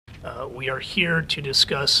We are here to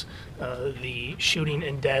discuss the shooting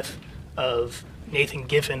and death of Nathan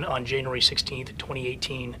Giffen on January 16th,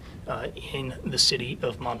 2018 in the city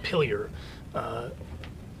of Montpelier.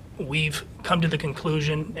 We've come to the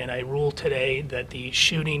conclusion, and I rule today, that the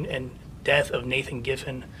shooting and death of Nathan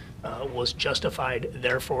Giffen was justified.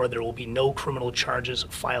 Therefore, there will be no criminal charges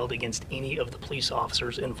filed against any of the police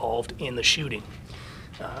officers involved in the shooting.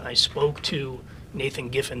 I spoke to Nathan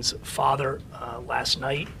Giffen's father last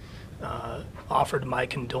night, offered my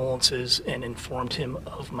condolences, and informed him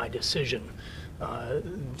of my decision.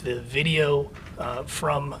 The video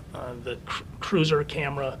from the cruiser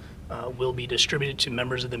camera will be distributed to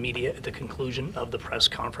members of the media at the conclusion of the press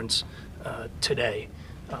conference today.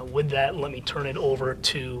 With that, let me turn it over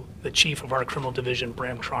to the chief of our criminal division,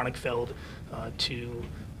 Bram Kronigfeld, to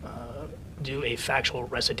do a factual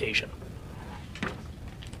recitation.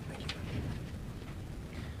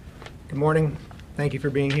 Good morning. Thank you for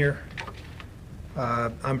being here.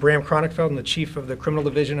 I'm Bram Kronigfeld. I'm the chief of the criminal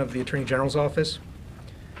division of the Attorney General's office.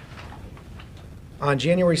 On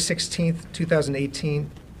January 16th,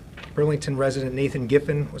 2018, Burlington resident Nathan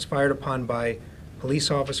Giffen was fired upon by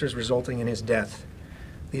police officers, resulting in his death.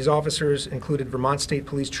 These officers included Vermont State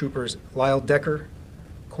Police Troopers Lyle Decker,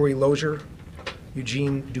 Corey Lozier,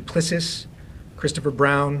 Eugene Duplessis, Christopher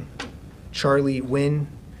Brown, Charlie Wynn,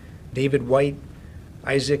 David White,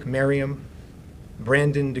 Isaac Merriam,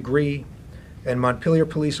 Brandon Degree, and Montpelier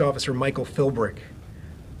Police Officer Michael Philbrick.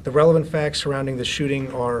 The relevant facts surrounding the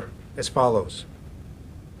shooting are as follows.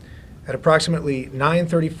 At approximately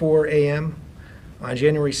 9:34 a.m. on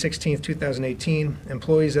January 16, 2018,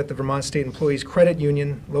 employees at the Vermont State Employees Credit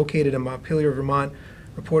Union, located in Montpelier, Vermont,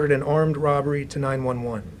 reported an armed robbery to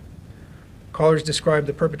 911. Callers described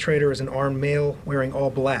the perpetrator as an armed male wearing all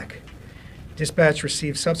black. Dispatch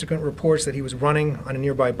received subsequent reports that he was running on a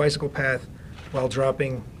nearby bicycle path while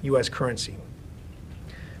dropping U.S. currency.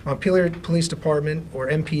 Montpelier Police Department, or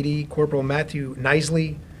MPD, Corporal Matthew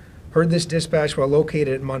Knisley, heard this dispatch while located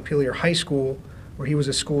at Montpelier High School, where he was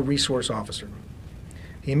a school resource officer.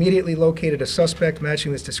 He immediately located a suspect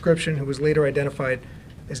matching this description, who was later identified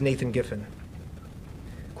as Nathan Giffen.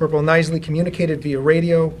 Corporal Knisley communicated via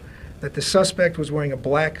radio that the suspect was wearing a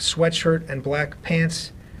black sweatshirt and black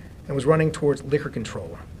pants and was running towards liquor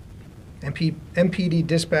control. MPD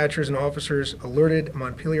dispatchers and officers alerted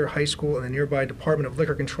Montpelier High School and the nearby Department of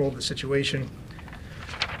Liquor Control of the situation.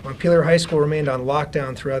 Montpelier High School remained on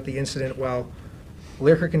lockdown throughout the incident, while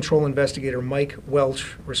liquor control investigator Mike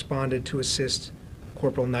Welch responded to assist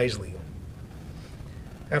Corporal Knisley.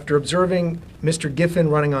 After observing Mr. Giffen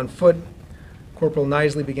running on foot, Corporal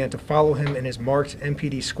Knisley began to follow him in his marked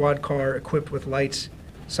MPD squad car equipped with lights,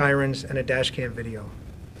 sirens, and a dash cam video.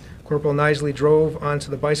 Corporal Knisley drove onto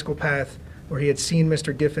the bicycle path where he had seen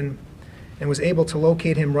Mr. Giffen and was able to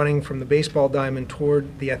locate him running from the baseball diamond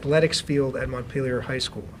toward the athletics field at Montpelier High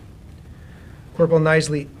School. Corporal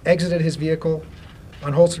Knisley exited his vehicle,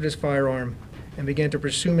 unholstered his firearm, and began to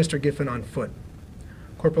pursue Mr. Giffen on foot.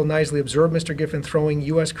 Corporal Knisley observed Mr. Giffen throwing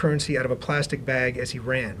U.S. currency out of a plastic bag as he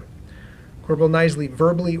ran. Corporal Knisley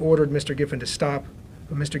verbally ordered Mr. Giffen to stop,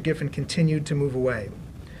 but Mr. Giffen continued to move away.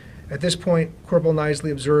 At this point, Corporal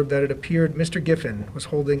Knisley observed that it appeared Mr. Giffen was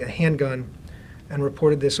holding a handgun and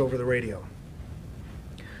reported this over the radio.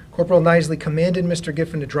 Corporal Knisley commanded Mr.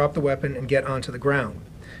 Giffen to drop the weapon and get onto the ground.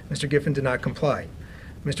 Mr. Giffen did not comply.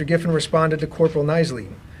 Mr. Giffen responded to Corporal Knisley,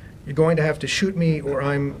 "You're going to have to shoot me or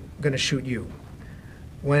I'm going to shoot you."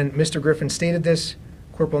 When Mr. Giffen stated this,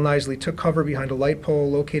 Corporal Knisley took cover behind a light pole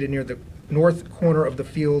located near the north corner of the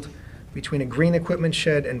field between a green equipment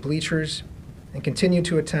shed and bleachers, and continued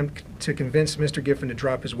to attempt to convince Mr. Giffen to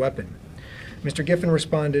drop his weapon. Mr. Giffen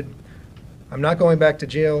responded, "I'm not going back to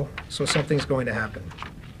jail, so something's going to happen."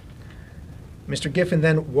 Mr. Giffen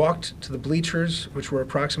then walked to the bleachers, which were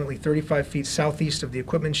approximately 35 feet southeast of the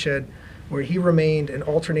equipment shed, where he remained and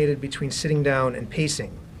alternated between sitting down and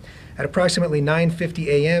pacing. At approximately 9:50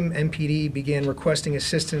 a.m., MPD began requesting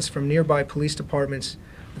assistance from nearby police departments,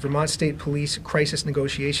 the Vermont State Police Crisis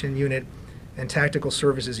Negotiation Unit and Tactical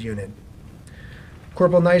Services Unit.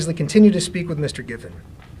 Corporal Knisley continued to speak with Mr. Giffen.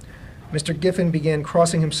 Mr. Giffen began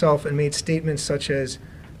crossing himself and made statements such as,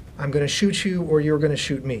 "I'm going to shoot you or you're going to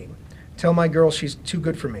shoot me. Tell my girl she's too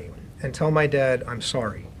good for me, and tell my dad I'm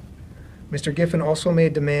sorry." Mr. Giffen also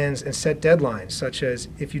made demands and set deadlines such as,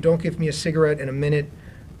 "If you don't give me a cigarette in a minute,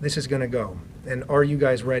 this is going to go. And are you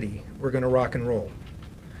guys ready? We're going to rock and roll."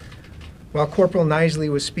 While Corporal Knisley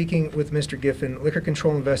was speaking with Mr. Giffen, Liquor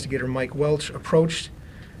Control Investigator Mike Welch approached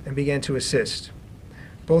and began to assist.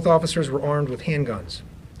 Both officers were armed with handguns.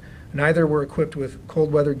 Neither were equipped with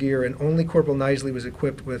cold weather gear, and only Corporal Knisley was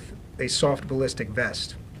equipped with a soft ballistic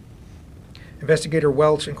vest. Investigator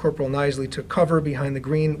Welch and Corporal Nisley took cover behind the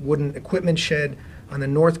green wooden equipment shed on the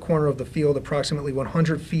north corner of the field, approximately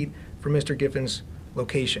 100 feet from Mr. Giffen's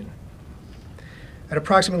location. At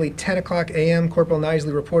approximately 10 o'clock a.m., Corporal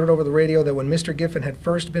Nisley reported over the radio that when Mr. Giffen had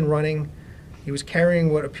first been running, he was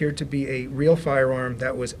carrying what appeared to be a real firearm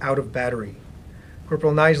that was out of battery.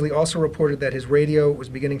 Corporal Nisley also reported that his radio was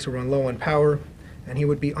beginning to run low on power, and he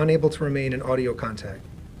would be unable to remain in audio contact.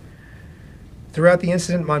 Throughout the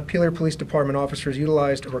incident, Montpelier Police Department officers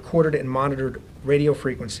utilized a recorded and monitored radio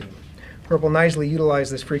frequency. Corporal Nisley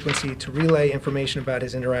utilized this frequency to relay information about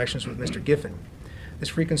his interactions with Mr. Giffen. This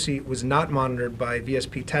frequency was not monitored by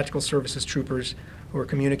VSP Tactical Services troopers who were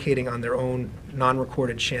communicating on their own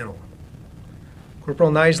non-recorded channel.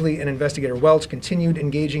 Corporal Nisley and Investigator Welch continued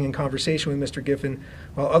engaging in conversation with Mr. Giffen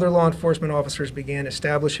while other law enforcement officers began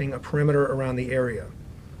establishing a perimeter around the area.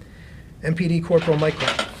 MPD Corporal Michael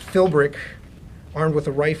Philbrick, armed with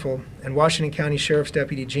a rifle, and Washington County Sheriff's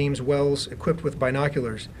Deputy James Wells, equipped with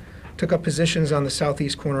binoculars, took up positions on the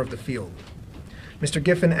southeast corner of the field. Mr.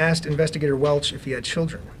 Giffen asked Investigator Welch if he had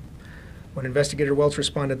children. When Investigator Welch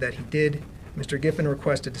responded that he did, Mr. Giffen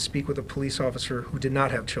requested to speak with a police officer who did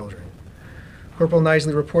not have children. Corporal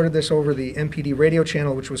Nisley reported this over the MPD radio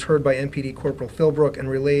channel, which was heard by MPD Corporal Philbrook and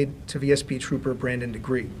relayed to VSP Trooper Brandon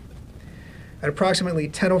Degree. At approximately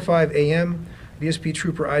 10:05 a.m., VSP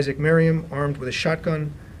Trooper Isaac Merriam, armed with a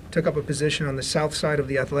shotgun, took up a position on the south side of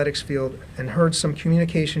the athletics field and heard some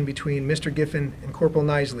communication between Mr. Giffen and Corporal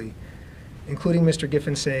Nisley, including Mr.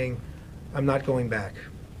 Giffen saying, "I'm not going back."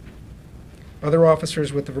 Other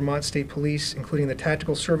officers with the Vermont State Police, including the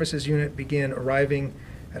Tactical Services Unit, began arriving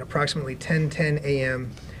at approximately 10:10 a.m.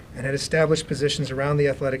 and had established positions around the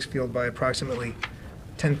athletics field by approximately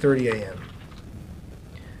 10:30 a.m.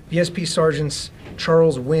 VSP Sergeants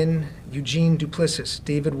Charles Wynn, Eugene Duplessis,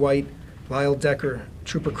 David White, Lyle Decker,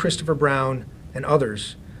 Trooper Christopher Brown, and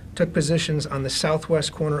others took positions on the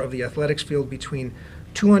southwest corner of the athletics field between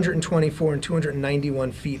 224 and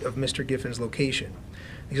 291 feet of Mr. Giffen's location.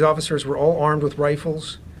 These officers were all armed with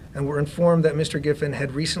rifles and were informed that Mr. Giffen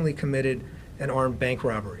had recently committed an armed bank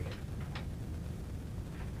robbery.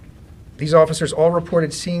 These officers all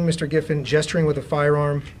reported seeing Mr. Giffen gesturing with a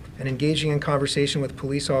firearm and engaging in conversation with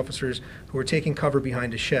police officers who were taking cover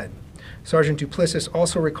behind a shed. Sergeant Duplessis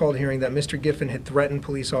also recalled hearing that Mr. Giffen had threatened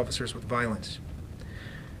police officers with violence.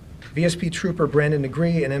 VSP Trooper Brandon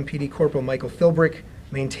Degree and MPD Corporal Michael Philbrick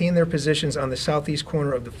maintained their positions on the southeast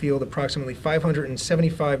corner of the field, approximately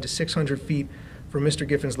 575 to 600 feet from Mr.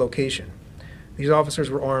 Giffen's location. These officers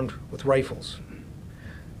were armed with rifles.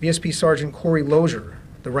 VSP Sergeant Corey Lozier,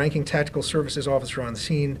 the ranking tactical services officer on the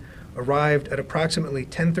scene, arrived at approximately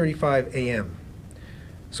 10:35 a.m.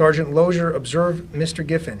 Sergeant Lozier observed Mr.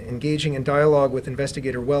 Giffen engaging in dialogue with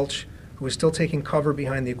Investigator Welch, who was still taking cover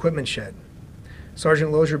behind the equipment shed.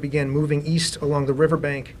 Sergeant Lozier began moving east along the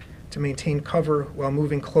riverbank to maintain cover while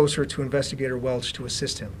moving closer to Investigator Welch to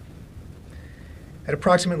assist him. At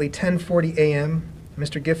approximately 10:40 a.m.,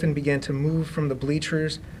 Mr. Giffen began to move from the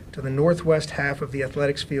bleachers to the northwest half of the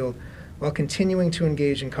athletics field while continuing to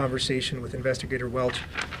engage in conversation with Investigator Welch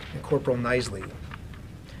and Corporal Nisley.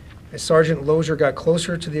 As Sergeant Lozier got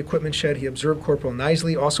closer to the equipment shed, he observed Corporal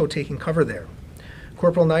Nisley also taking cover there.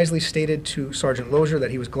 Corporal Nisley stated to Sergeant Lozier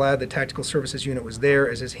that he was glad the Tactical Services Unit was there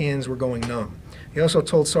as his hands were going numb. He also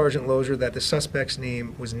told Sergeant Lozier that the suspect's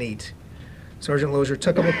name was Nate. Sergeant Lozier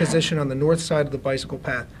took up a position on the north side of the bicycle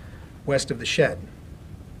path west of the shed.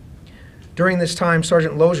 During this time,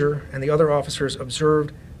 Sergeant Lozier and the other officers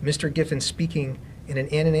observed Mr. Giffen speaking in an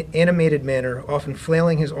animated manner, often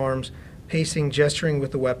flailing his arms, pacing, gesturing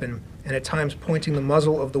with the weapon, and at times pointing the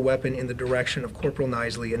muzzle of the weapon in the direction of Corporal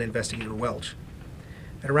Nisley and Investigator Welch.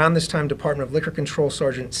 At around this time, Department of Liquor Control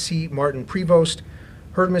Sergeant C. Martin Prevost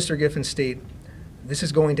heard Mr. Giffen state, "This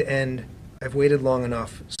is going to end. I've waited long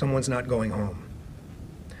enough. Someone's not going home."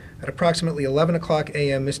 At approximately 11 o'clock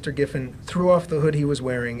a.m., Mr. Giffen threw off the hood he was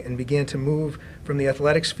wearing and began to move from the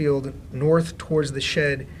athletics field north towards the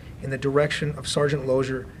shed in the direction of Sergeant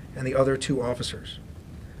Lozier and the other two officers.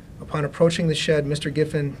 Upon approaching the shed, Mr.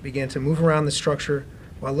 Giffen began to move around the structure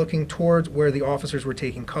while looking towards where the officers were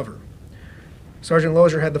taking cover. Sergeant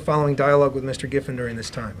Lozier had the following dialogue with Mr. Giffen during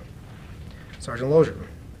this time. Sergeant Lozier: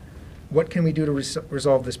 "What can we do to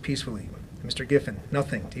resolve this peacefully?" Mr. Giffen: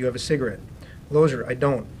 "Nothing. Do you have a cigarette?" Lozier: "I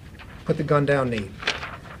don't." "Put the gun down, Nate."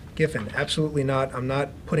 Giffen: "Absolutely not. I'm not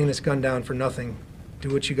putting this gun down for nothing. Do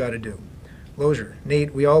what you got to do." Lozier: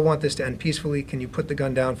 "Nate, we all want this to end peacefully. Can you put the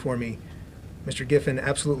gun down for me?" Mr. Giffen: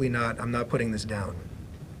 "Absolutely not. I'm not putting this down."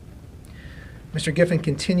 Mr. Giffen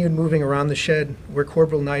continued moving around the shed where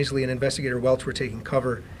Corporal Nisley and Investigator Welch were taking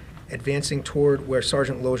cover advancing toward where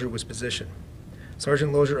Sergeant Lozier was positioned.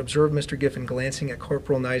 Sergeant Lozier observed Mr. Giffen glancing at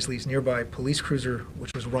Corporal Knisely's nearby police cruiser,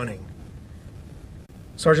 which was running.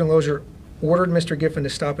 Sergeant Lozier ordered Mr. Giffen to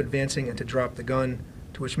stop advancing and to drop the gun,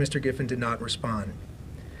 to which Mr. Giffen did not respond.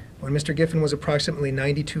 When Mr. Giffen was approximately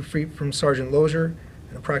 92 feet from Sergeant Lozier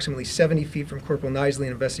and approximately 70 feet from Corporal Knisely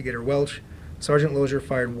and Investigator Welch, Sergeant Lozier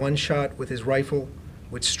fired one shot with his rifle,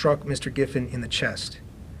 which struck Mr. Giffen in the chest.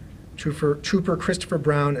 Trooper Christopher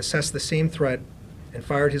Brown assessed the same threat and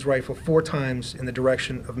fired his rifle 4 times in the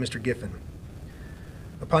direction of Mr. Giffen.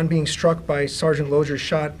 Upon being struck by Sergeant Lozier's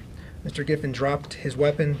shot, Mr. Giffen dropped his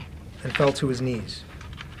weapon and fell to his knees.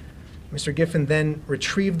 Mr. Giffen then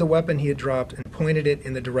retrieved the weapon he had dropped and pointed it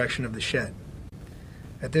in the direction of the shed.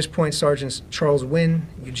 At this point, Sergeants Charles Wynn,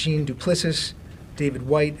 Eugene Duplessis, David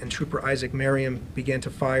White, and Trooper Isaac Merriam began to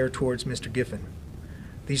fire towards Mr. Giffen.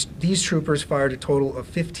 These troopers fired a total of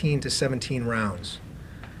 15 to 17 rounds.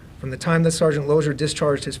 From the time that Sergeant Lozier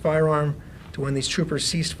discharged his firearm to when these troopers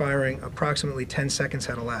ceased firing, approximately 10 seconds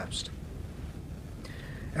had elapsed.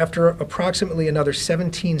 After approximately another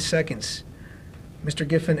 17 seconds, Mr.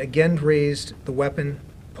 Giffen again raised the weapon,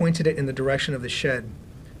 pointed it in the direction of the shed,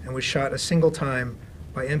 and was shot a single time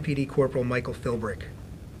by MPD Corporal Michael Philbrick.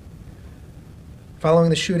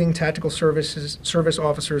 Following the shooting, tactical service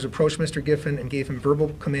officers approached Mr. Giffen and gave him verbal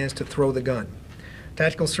commands to throw the gun.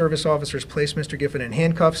 Tactical service officers placed Mr. Giffen in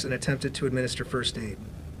handcuffs and attempted to administer first aid.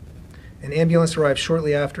 An ambulance arrived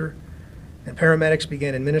shortly after, and paramedics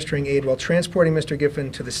began administering aid while transporting Mr.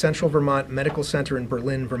 Giffen to the Central Vermont Medical Center in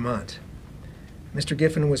Berlin, Vermont. Mr.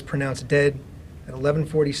 Giffen was pronounced dead at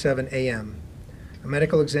 11:47 a.m. A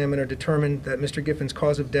medical examiner determined that Mr. Giffen's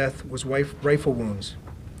cause of death was rifle wounds.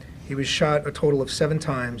 He was shot a total of 7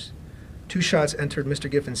 times. 2 shots entered Mr.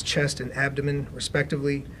 Giffen's chest and abdomen,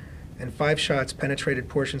 respectively, and 5 shots penetrated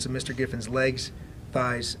portions of Mr. Giffen's legs,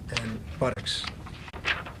 thighs, and buttocks.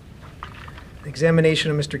 An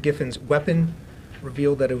examination of Mr. Giffen's weapon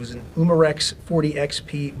revealed that it was an Umarex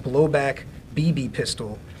 40XP blowback BB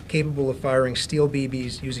pistol capable of firing steel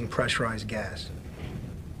BBs using pressurized gas.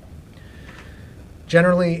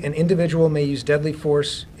 Generally, an individual may use deadly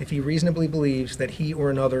force if he reasonably believes that he or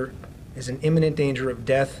another is in imminent danger of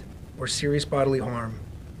death or serious bodily harm,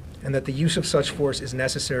 and that the use of such force is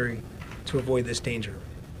necessary to avoid this danger.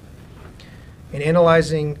 In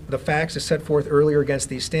analyzing the facts as set forth earlier against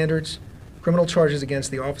these standards, criminal charges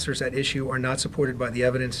against the officers at issue are not supported by the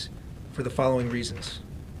evidence for the following reasons.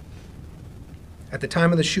 At the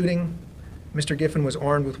time of the shooting, Mr. Giffen was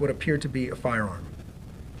armed with what appeared to be a firearm.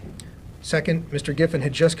 Second, Mr. Giffen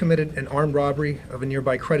had just committed an armed robbery of a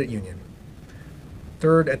nearby credit union.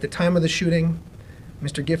 Third, at the time of the shooting,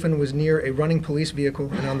 Mr. Giffen was near a running police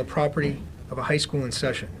vehicle and on the property of a high school in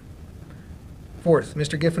session. Fourth,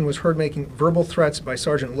 Mr. Giffen was heard making verbal threats by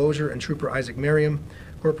Sergeant Lozier and Trooper Isaac Merriam.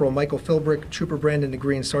 Corporal Michael Philbrick, Trooper Brandon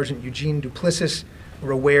DeGree, and Sergeant Eugene Duplessis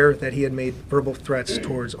were aware that he had made verbal threats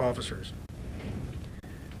towards officers.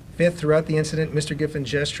 Fifth, throughout the incident, Mr. Giffen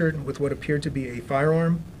gestured with what appeared to be a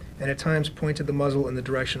firearm and at times pointed the muzzle in the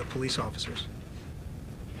direction of police officers.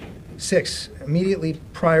 Sixth, immediately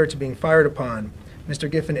prior to being fired upon,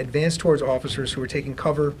 Mr. Giffen advanced towards officers who were taking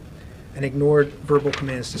cover and ignored verbal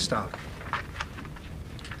commands to stop.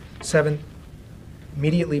 Seventh,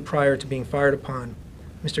 immediately prior to being fired upon,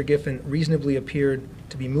 Mr. Giffen reasonably appeared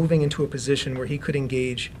to be moving into a position where he could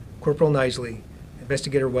engage Corporal Knisely,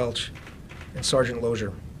 Investigator Welch, and Sergeant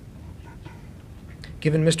Lozier.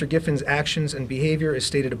 Given Mr. Giffen's actions and behavior as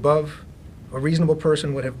stated above, a reasonable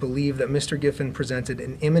person would have believed that Mr. Giffen presented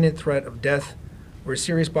an imminent threat of death or a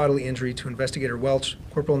serious bodily injury to Investigator Welch,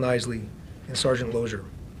 Corporal Knisely, and Sergeant Lozier.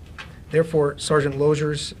 Therefore, Sergeant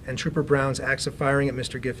Lozier's and Trooper Brown's acts of firing at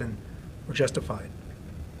Mr. Giffen were justified.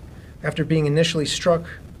 After being initially struck,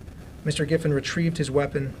 Mr. Giffen retrieved his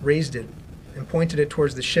weapon, raised it, and pointed it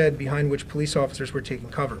towards the shed behind which police officers were taking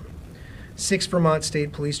cover. 6 Vermont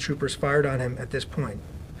State Police troopers fired on him at this point.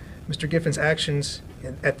 Mr. Giffen's actions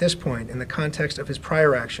at this point, in the context of his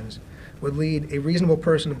prior actions, would lead a reasonable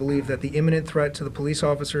person to believe that the imminent threat to the police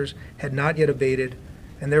officers had not yet abated,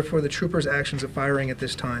 and therefore the troopers' actions of firing at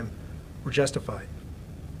this time were justified.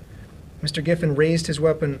 Mr. Giffen raised his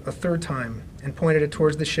weapon a 3rd time and pointed it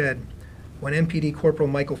towards the shed when MPD Corporal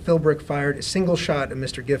Michael Philbrick fired a single shot at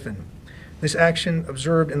Mr. Giffen. This action,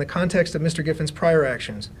 observed in the context of Mr. Giffen's prior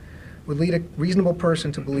actions, would lead a reasonable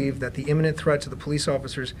person to believe that the imminent threat to the police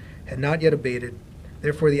officers had not yet abated.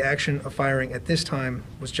 Therefore, the action of firing at this time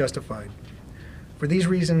was justified. For these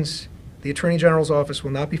reasons, the Attorney General's office will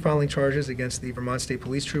not be filing charges against the Vermont State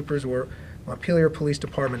Police troopers or Montpelier Police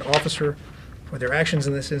Department officer for their actions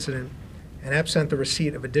in this incident, and absent the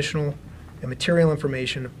receipt of additional and material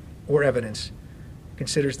information or evidence,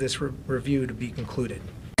 considers this review to be concluded.